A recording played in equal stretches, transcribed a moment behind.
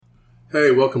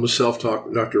Hey, welcome to Self Talk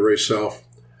with Dr. Ray Self.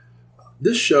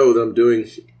 This show that I'm doing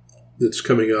that's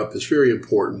coming up is very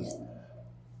important.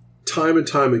 Time and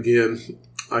time again,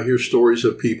 I hear stories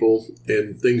of people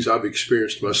and things I've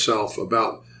experienced myself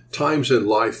about times in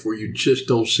life where you just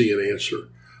don't see an answer.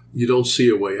 You don't see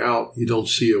a way out. You don't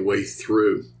see a way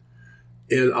through.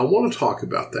 And I want to talk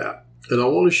about that. And I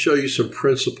want to show you some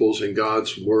principles in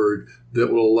God's Word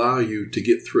that will allow you to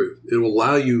get through. It will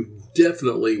allow you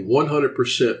definitely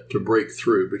 100% to break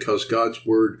through because God's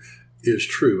Word is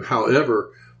true.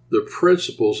 However, the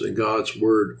principles in God's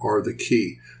Word are the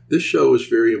key. This show is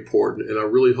very important, and I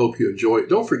really hope you enjoy it.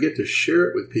 Don't forget to share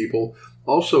it with people.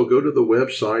 Also, go to the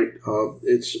website.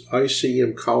 It's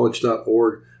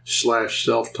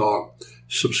icmcollege.org/self-talk.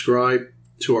 Subscribe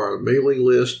to our mailing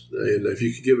list, and if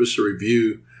you could give us a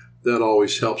review, that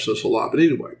always helps us a lot. But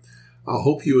anyway, I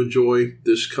hope you enjoy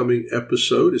this coming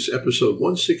episode. It's episode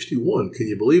 161. Can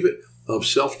you believe it? Of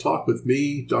Self-Talk with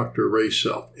me, Dr. Ray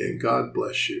Self. And God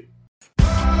bless you.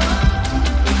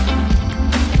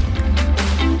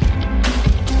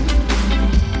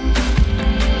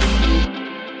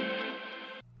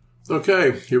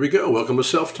 Okay, here we go. Welcome to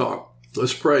Self-Talk.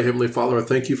 Let's pray. Heavenly Father, I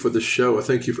thank you for this show. I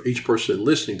thank you for each person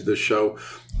listening to this show.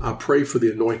 I pray for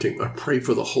the anointing. I pray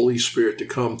for the Holy Spirit to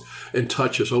come and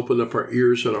touch us, open up our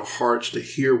ears and our hearts to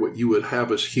hear what you would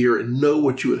have us hear and know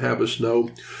what you would have us know.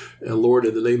 And Lord,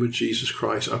 in the name of Jesus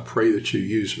Christ, I pray that you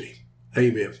use me.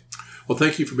 Amen. Well,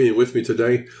 thank you for being with me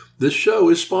today. This show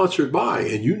is sponsored by,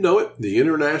 and you know it, the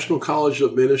International College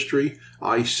of Ministry,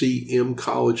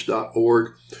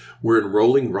 icmcollege.org. We're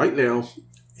enrolling right now,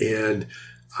 and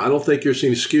I don't think there's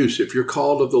any excuse. If you're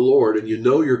called of the Lord and you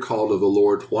know you're called of the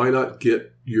Lord, why not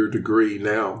get your degree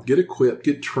now? Get equipped,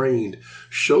 get trained.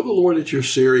 Show the Lord that you're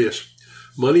serious.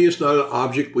 Money is not an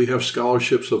object. We have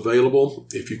scholarships available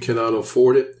if you cannot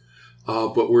afford it.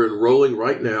 But we're enrolling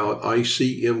right now at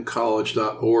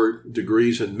icmcollege.org,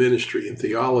 degrees in ministry and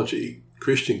theology,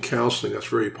 Christian counseling, that's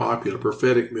very popular,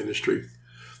 prophetic ministry,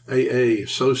 AA,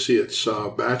 associates,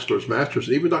 bachelor's, master's,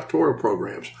 and even doctoral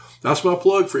programs. That's my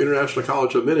plug for International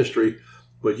College of Ministry,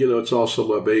 but it's also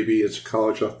my baby. It's a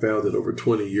college I founded over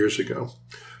 20 years ago.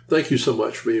 Thank you so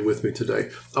much for being with me today.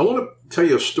 I want to tell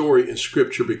you a story in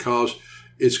Scripture because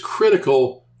it's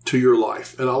critical to your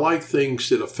life, and I like things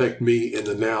that affect me in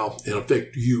the now and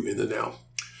affect you in the now.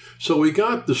 So we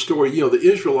got the story, the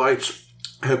Israelites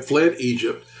had fled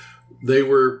Egypt. They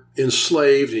were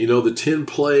enslaved, and the 10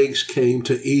 plagues came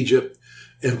to Egypt,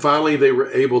 and finally they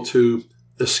were able to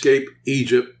escape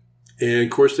Egypt. And of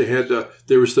course,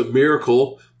 there was the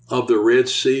miracle of the Red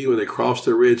Sea when they crossed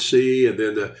the Red Sea, and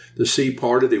then the sea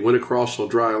parted. They went across on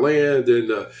dry land. Then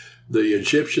the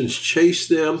Egyptians chased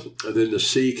them, and then the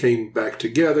sea came back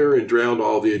together and drowned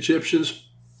all the Egyptians.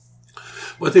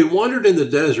 But they wandered in the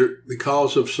desert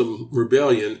because of some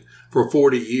rebellion for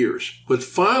 40 years. But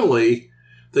finally,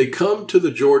 they come to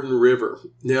the Jordan River.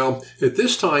 Now, at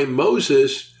this time,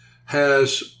 Moses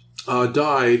has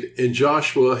died and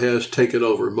Joshua has taken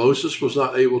over. Moses was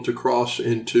not able to cross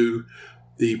into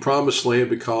the promised land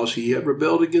because he had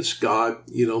rebelled against God,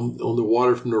 on the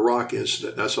water from the rock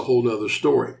incident. That's a whole other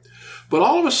story. But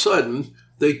all of a sudden,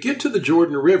 they get to the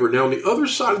Jordan River. Now, on the other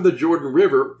side of the Jordan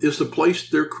River is the place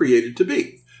they're created to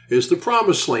be. It's the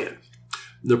promised land.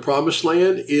 The promised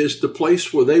land is the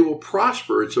place where they will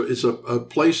prosper. It's a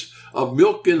place of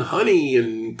milk and honey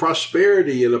and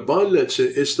prosperity and abundance.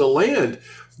 It's the land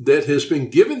that has been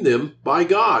given them by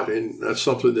God. And that's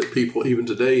something that people, even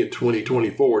today in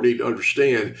 2024, need to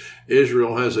understand.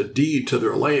 Israel has a deed to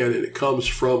their land, and it comes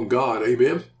from God.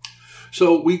 Amen?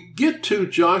 So we get to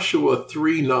Joshua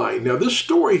 3:9. Now, this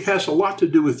story has a lot to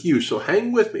do with you, so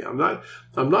hang with me. I'm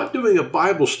not doing a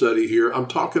Bible study here. I'm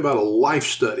talking about a life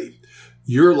study.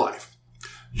 Your life.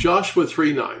 Joshua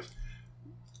 3:9.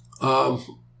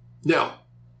 Now,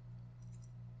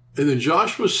 and then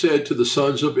Joshua said to the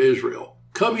sons of Israel,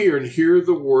 "Come here and hear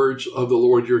the words of the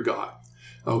Lord your God."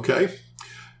 Okay?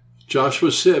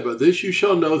 Joshua said, "But this you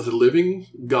shall know that the living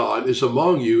God is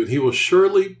among you, and he will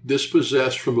surely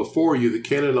dispossess from before you the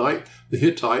Canaanite, the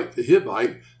Hittite, the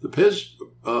Hivite, the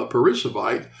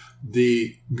Perizzite,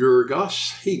 the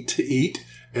Girgashite,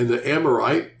 and the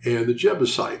Amorite, and the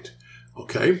Jebusite."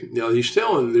 Okay, now he's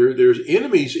telling them there's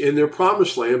enemies in their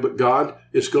promised land, but God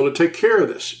is going to take care of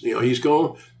this. He's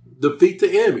going to defeat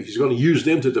the enemies. He's going to use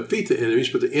them to defeat the enemies,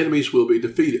 but the enemies will be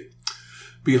defeated.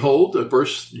 Behold,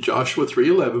 verse Joshua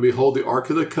 3:11, "Behold, the ark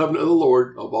of the covenant of the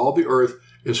Lord of all the earth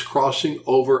is crossing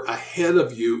over ahead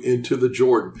of you into the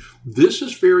Jordan." This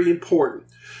is very important.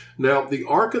 Now, the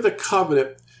ark of the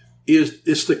covenant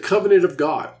it's the covenant of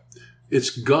God. It's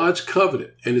God's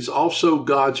covenant, and it's also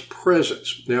God's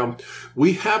presence. Now,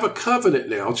 we have a covenant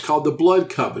now. It's called the blood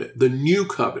covenant, the new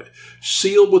covenant,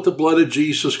 sealed with the blood of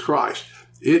Jesus Christ.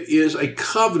 It is a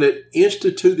covenant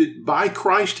instituted by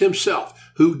Christ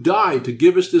himself, who died to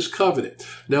give us this covenant.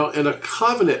 Now, and a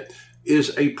covenant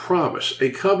is a promise. A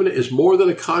covenant is more than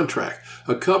a contract.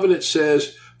 A covenant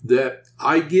says that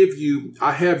I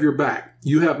have your back.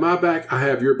 You have my back, I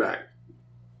have your back.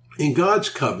 In God's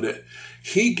covenant,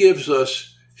 he gives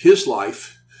us his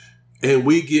life and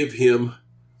we give him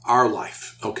our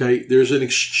life. Okay. There's an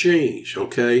exchange.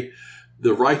 Okay.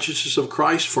 The righteousness of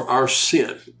Christ for our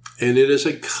sin. And it is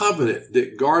a covenant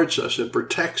that guards us and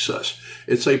protects us.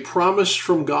 It's a promise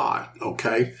from God.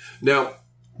 Okay. Now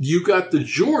you got the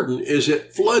Jordan is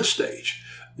at flood stage.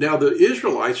 Now the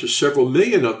Israelites, there's several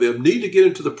million of them, need to get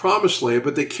into the promised land,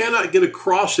 but they cannot get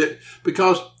across it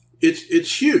because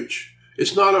it's huge.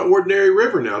 It's not an ordinary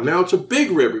river now. Now it's a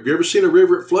big river. Have you ever seen a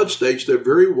river at flood stage? They're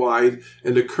very wide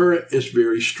and the current is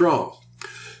very strong.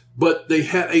 But they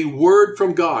had a word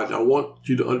from God. I want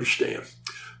you to understand.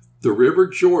 The River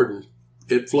Jordan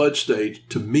at flood stage,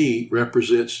 to me,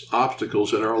 represents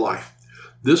obstacles in our life.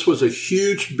 This was a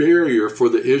huge barrier for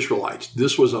the Israelites.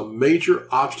 This was a major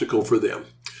obstacle for them.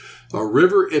 A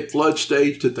river at flood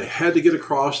stage that they had to get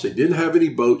across. They didn't have any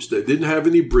boats. They didn't have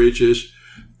any bridges.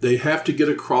 They have to get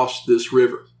across this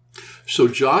river. So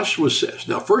Joshua says,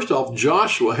 now first off,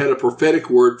 Joshua had a prophetic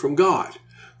word from God.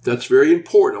 That's very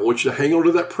important. I want you to hang on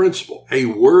to that principle. A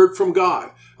word from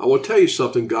God. I want to tell you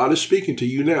something. God is speaking to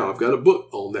you now. I've got a book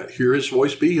on that. Hear his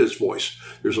voice, be his voice.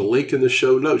 There's a link in the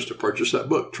show notes to purchase that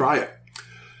book. Try it.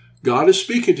 God is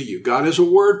speaking to you. God has a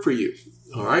word for you.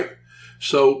 All right.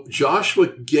 So Joshua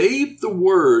gave the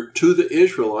word to the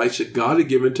Israelites that God had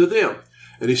given to them.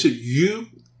 And he said,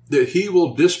 that he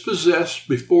will dispossess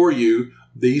before you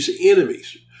these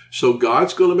enemies. So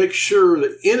God's going to make sure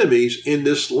that enemies in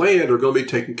this land are going to be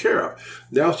taken care of.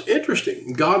 Now it's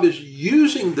interesting. God is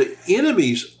using the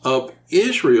enemies of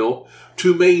Israel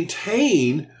to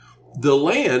maintain the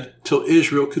land till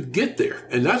Israel could get there.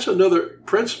 And that's another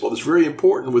principle that's very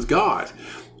important with God,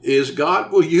 is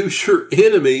God will use your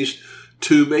enemies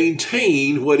to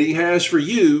maintain what he has for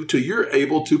you till you're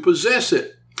able to possess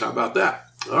it. How about that?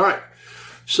 All right.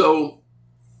 So,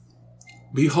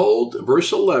 behold,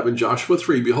 verse 11, Joshua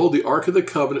 3, behold, the ark of the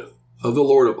covenant of the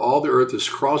Lord of all the earth is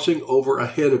crossing over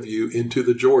ahead of you into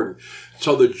the Jordan.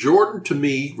 So the Jordan to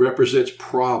me represents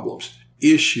problems,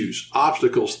 issues,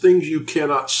 obstacles, things you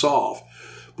cannot solve.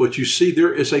 But you see,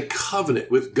 there is a covenant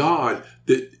with God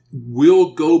that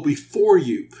will go before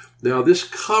you. Now, this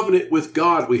covenant with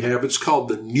God we have, it's called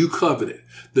the New Covenant,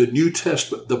 the New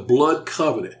Testament, the blood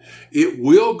covenant. It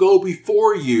will go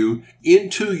before you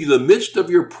into the midst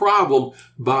of your problem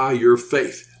by your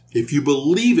faith. If you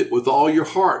believe it with all your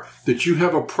heart, that you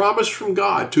have a promise from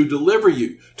God to deliver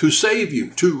you, to save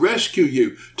you, to rescue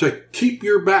you, to keep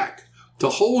your back, to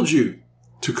hold you,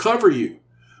 to cover you,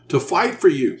 to fight for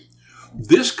you.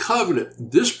 This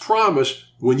covenant, this promise,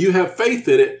 when you have faith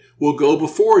in it, will go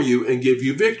before you and give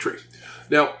you victory.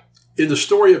 Now, in the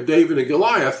story of David and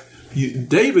Goliath,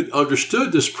 David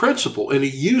understood this principle and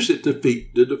he used it to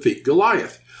defeat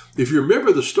Goliath. If you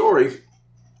remember the story,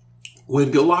 when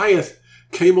Goliath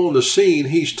came on the scene,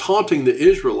 he's taunting the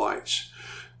Israelites.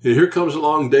 And here comes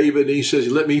along David and he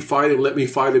says, let me fight him, let me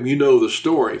fight him. You know the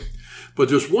story. But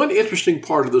there's one interesting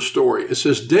part of the story. It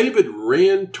says David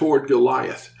ran toward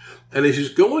Goliath. And as he's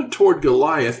going toward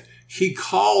Goliath, he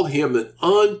called him an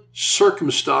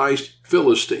uncircumcised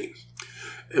Philistine.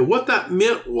 And what that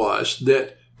meant was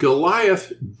that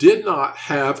Goliath did not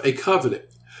have a covenant.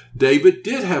 David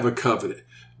did have a covenant.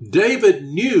 David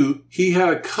knew he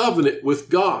had a covenant with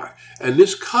God, and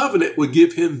this covenant would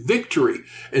give him victory.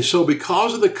 And so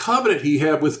because of the covenant he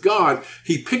had with God,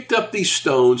 he picked up these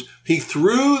stones, he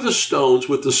threw the stones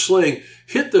with the sling,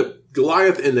 hit the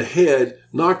Goliath in the head,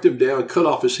 knocked him down, cut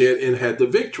off his head, and had the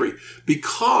victory.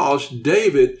 Because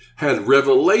David had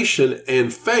revelation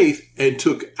and faith and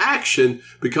took action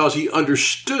because he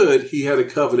understood he had a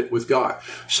covenant with God.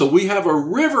 So we have a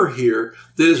river here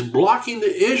that is blocking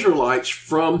the Israelites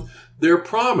from their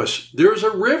promise. There's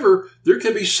a river. There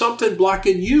can be something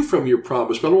blocking you from your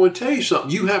promise. But I want to tell you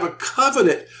something. You have a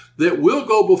covenant that will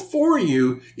go before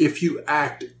you if you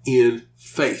act in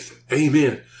faith.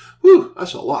 Amen. Whew,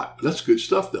 that's a lot. That's good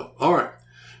stuff, though. All right.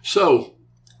 So,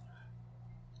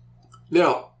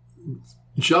 now,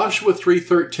 Joshua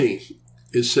 3:13,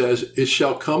 it says, it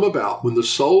shall come about when the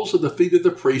soles of the feet of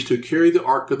the priest who carry the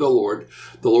ark of the Lord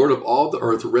of all the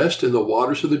earth, rest in the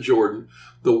waters of the Jordan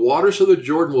waters of the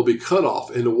Jordan will be cut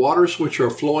off, and the waters which are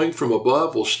flowing from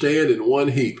above will stand in one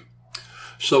heap.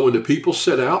 So when the people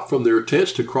set out from their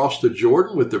tents to cross the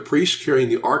Jordan with the priests carrying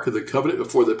the Ark of the Covenant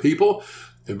before the people,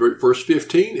 in verse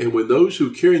 15, and when those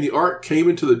who carried the ark came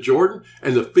into the Jordan,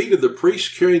 and the feet of the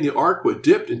priests carrying the ark were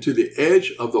dipped into the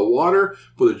edge of the water,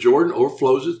 for the Jordan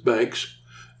overflows its banks.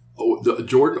 The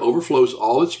Jordan overflows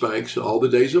all its banks all the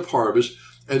days of harvest,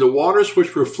 and the waters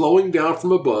which were flowing down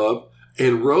from above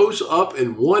and rose up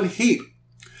in one heap.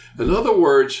 In other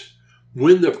words,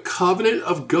 when the covenant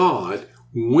of God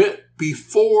went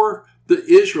before the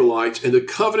Israelites and the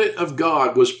covenant of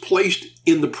God was placed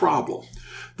in the problem,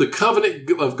 the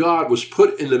covenant of God was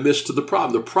put in the midst of the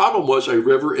problem. The problem was a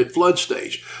river at flood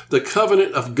stage. The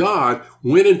covenant of God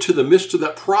went into the midst of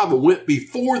that problem, went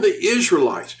before the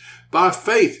Israelites by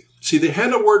faith. See, they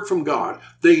had a word from God.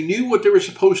 They knew what they were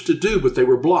supposed to do, but they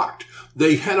were blocked.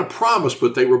 They had a promise,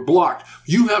 but they were blocked.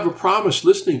 You have a promise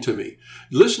listening to me.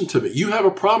 Listen to me. You have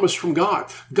a promise from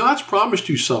God. God's promised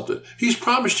you something. He's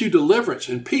promised you deliverance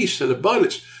and peace and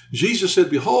abundance. Jesus said,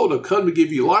 behold, I've come to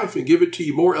give you life and give it to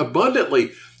you more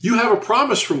abundantly. You have a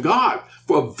promise from God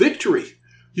for a victory.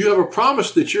 You have a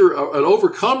promise that you're an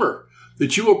overcomer,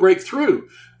 that you will break through.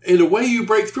 And the way you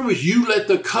break through is you let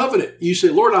the covenant. You say,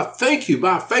 Lord, I thank you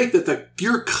by faith that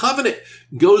your covenant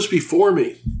goes before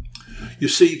me. You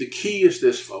see, the key is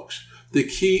this, folks. The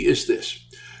key is this.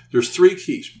 There's three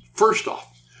keys. First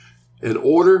off, in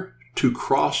order to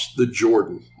cross the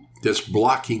Jordan that's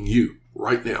blocking you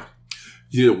right now,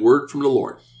 you need a word from the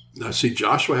Lord. Now, see,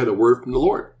 Joshua had a word from the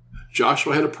Lord.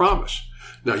 Joshua had a promise.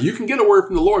 Now, you can get a word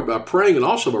from the Lord by praying and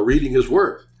also by reading his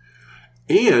word.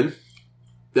 And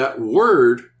that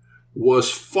word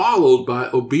was followed by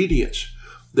obedience.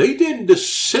 They didn't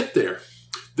just sit there.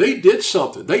 They did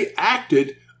something. They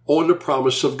acted on the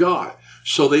promise of God.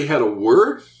 So they had a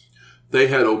word, they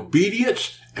had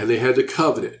obedience, and they had the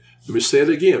covenant. Let me say it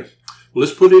again.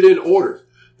 Let's put it in order.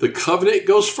 The covenant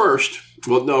goes first.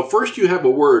 Well, no, first you have a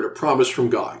word, a promise from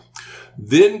God.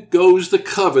 Then goes the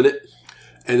covenant,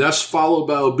 and that's followed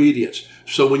by obedience.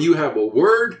 So when you have a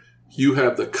word, you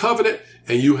have the covenant,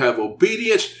 and you have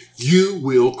obedience, you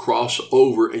will cross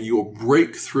over and you will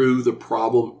break through the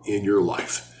problem in your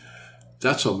life.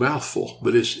 That's a mouthful,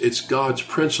 but it's God's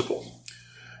principle.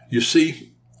 You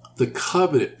see, the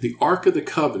covenant, the Ark of the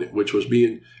Covenant, which was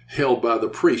being held by the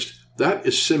priest, that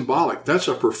is symbolic. That's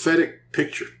a prophetic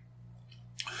picture.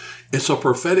 It's a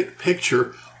prophetic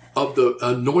picture of the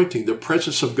anointing, the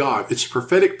presence of God. It's a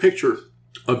prophetic picture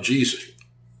of Jesus.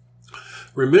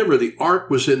 Remember, the ark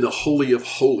was in the Holy of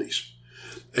Holies.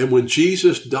 And when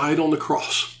Jesus died on the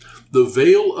cross, the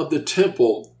veil of the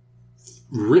temple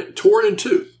tore in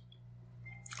two.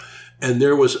 And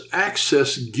there was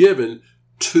access given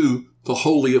to the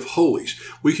Holy of Holies.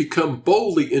 We could come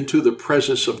boldly into the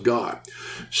presence of God.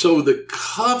 So the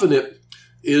covenant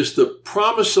is the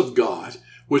promise of God,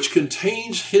 which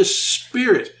contains his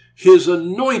spirit, his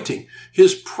anointing,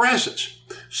 his presence.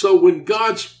 So when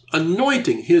God's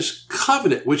anointing, his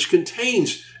covenant, which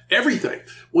contains everything,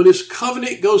 when his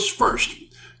covenant goes first,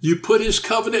 you put his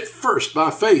covenant first by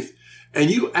faith,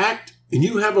 and you act and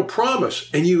you have a promise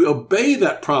and you obey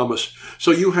that promise.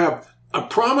 So you have a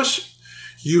promise,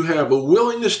 you have a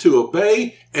willingness to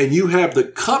obey, and you have the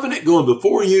covenant going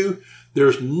before you.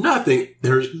 There's nothing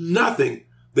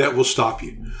that will stop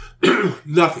you.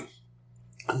 Nothing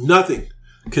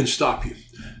can stop you.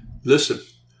 Listen,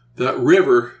 that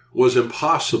river was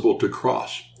impossible to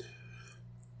cross.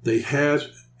 They had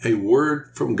a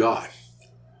word from God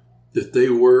that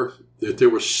there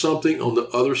was something on the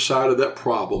other side of that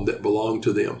problem that belonged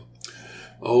to them.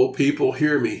 Oh, people,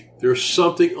 hear me. There's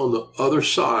something on the other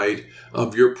side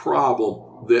of your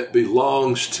problem that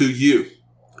belongs to you.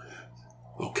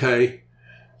 Okay?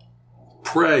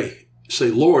 Pray. Say,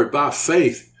 Lord, by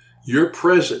faith, your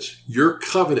presence, your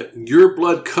covenant, your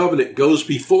blood covenant goes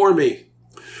before me.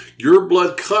 Your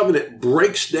blood covenant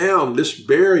breaks down this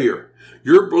barrier.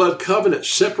 Your blood covenant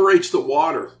separates the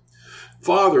water.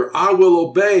 Father, I will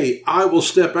obey. I will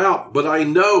step out, but I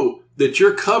know that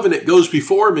your covenant goes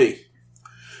before me.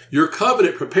 Your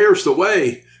covenant prepares the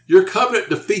way. Your covenant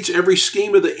defeats every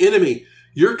scheme of the enemy.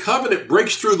 Your covenant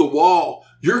breaks through the wall.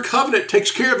 Your covenant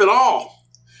takes care of it all.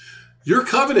 Your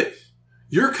covenant,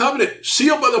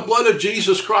 sealed by the blood of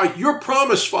Jesus Christ. Your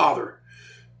promise, Father.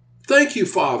 Thank you,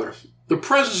 Father. The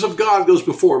presence of God goes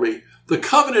before me. The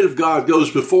covenant of God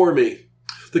goes before me.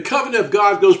 The covenant of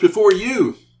God goes before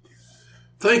you.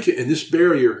 Thank you. And this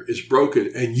barrier is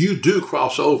broken, and you do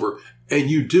cross over, and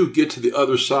you do get to the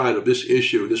other side of this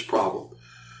issue and this problem.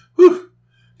 Whew.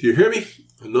 Do you hear me?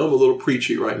 I know I'm a little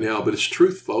preachy right now, but it's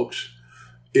truth, folks.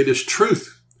 It is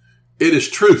truth. It is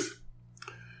truth.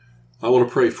 I want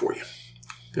to pray for you.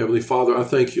 Heavenly Father, I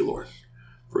thank you, Lord.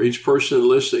 for each person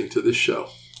listening to this show.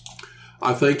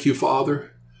 I thank you,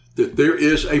 Father, that there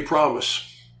is a promise.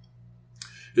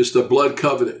 It's the blood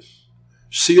covenant,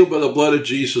 sealed by the blood of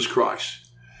Jesus Christ.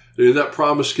 And that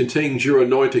promise contains your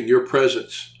anointing, your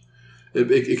presence.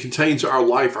 It contains our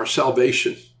life, our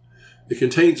salvation. It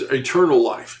contains eternal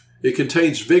life. It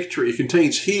contains victory. It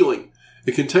contains healing.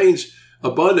 It contains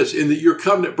abundance, in that your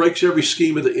covenant breaks every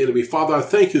scheme of the enemy. Father, I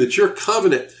thank you that your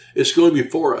covenant is going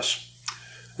before us.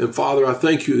 And Father, I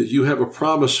thank you that you have a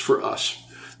promise for us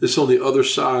that's on the other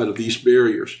side of these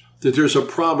barriers, that there's a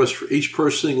promise for each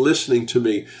person listening to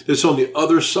me that's on the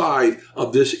other side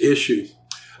of this issue.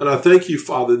 And I thank you,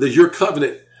 Father, that your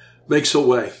covenant makes a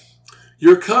way.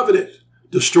 Your covenant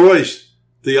destroys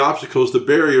the obstacles, the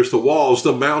barriers, the walls,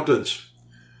 the mountains,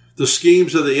 the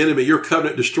schemes of the enemy. Your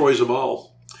covenant destroys them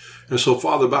all. And so,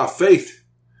 Father, by faith,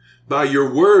 by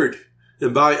your word,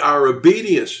 and by our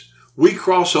obedience, we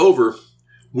cross over.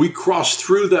 We cross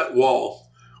through that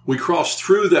wall. We cross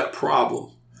through that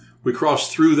problem. We cross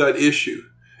through that issue.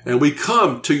 And we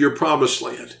come to your promised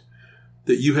land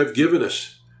that you have given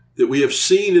us, that we have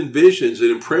seen in visions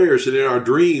and in prayers and in our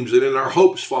dreams and in our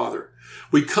hopes, Father.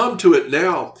 We come to it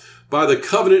now by the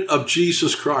covenant of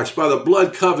Jesus Christ, by the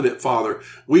blood covenant, Father.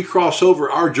 We cross over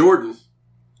our Jordan,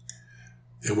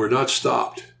 and we're not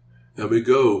stopped. And we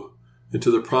go into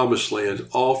the promised land,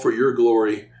 all for your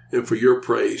glory and for your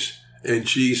praise. In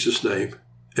Jesus' name,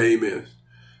 amen.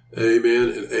 Amen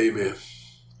and amen.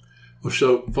 Well,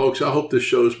 so, folks, I hope this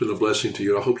show has been a blessing to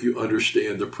you. I hope you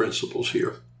understand the principles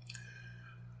here.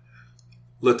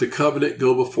 Let the covenant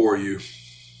go before you.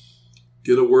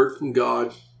 Get a word from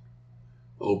God.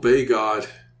 Obey God.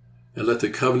 And let the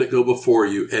covenant go before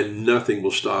you, and nothing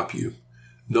will stop you.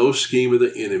 No scheme of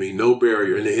the enemy, no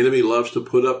barrier. And the enemy loves to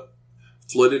put up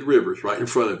flooded rivers right in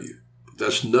front of you. But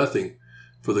that's nothing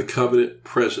for the covenant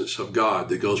presence of God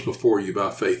that goes before you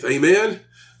by faith. Amen?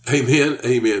 Amen.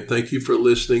 Amen. Thank you for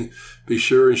listening. Be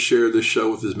sure and share this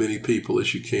show with as many people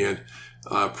as you can.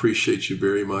 I appreciate you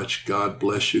very much. God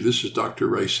bless you. This is Dr.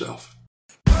 Ray Self.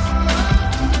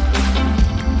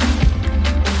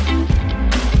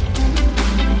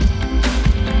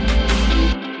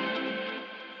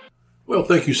 Well,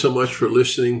 thank you so much for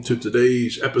listening to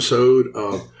today's episode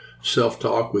of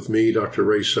Self-Talk with me, Dr.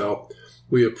 Ray Self.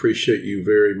 We appreciate you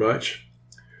very much.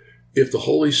 If the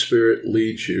Holy Spirit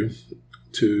leads you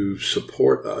to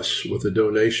support us with a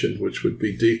donation, which would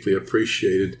be deeply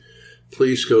appreciated,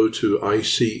 please go to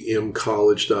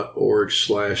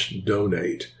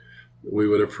icmcollege.org/donate. We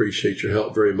would appreciate your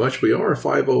help very much. We are a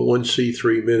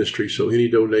 501c3 ministry, so any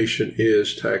donation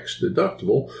is tax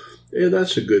deductible, and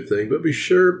that's a good thing. But be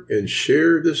sure and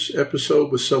share this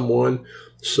episode with someone.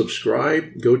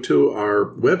 Subscribe. Go to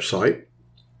our website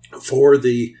for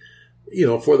the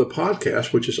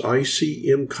podcast, which is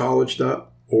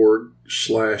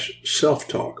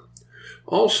icmcollege.org/self-talk.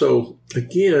 Also,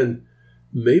 again,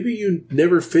 maybe you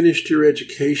never finished your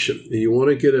education and you want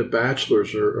to get a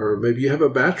bachelor's, or maybe you have a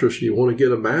bachelor's and you want to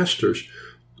get a master's.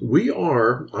 We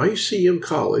are ICM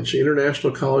College,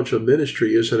 International College of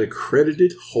Ministry, is an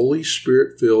accredited Holy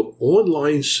Spirit-filled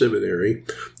online seminary.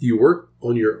 You work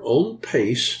on your own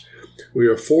pace. We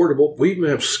are affordable. We even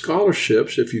have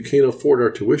scholarships if you can't afford our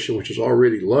tuition, which is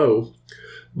already low.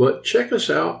 But check us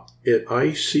out at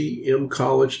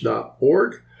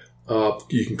icmcollege.org.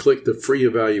 You can click the free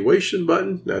evaluation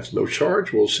button. That's no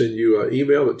charge. We'll send you an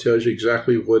email that tells you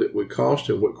exactly what it would cost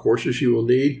and what courses you will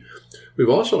need. We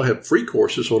also have free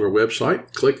courses on our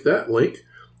website. Click that link.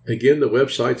 Again, the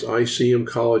website's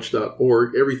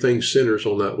icmcollege.org. Everything centers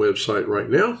on that website right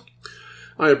now.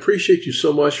 I appreciate you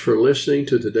so much for listening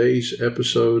to today's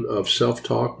episode of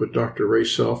Self-Talk with Dr. Ray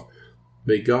Self.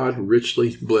 May God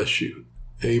richly bless you.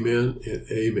 Amen and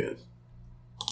amen.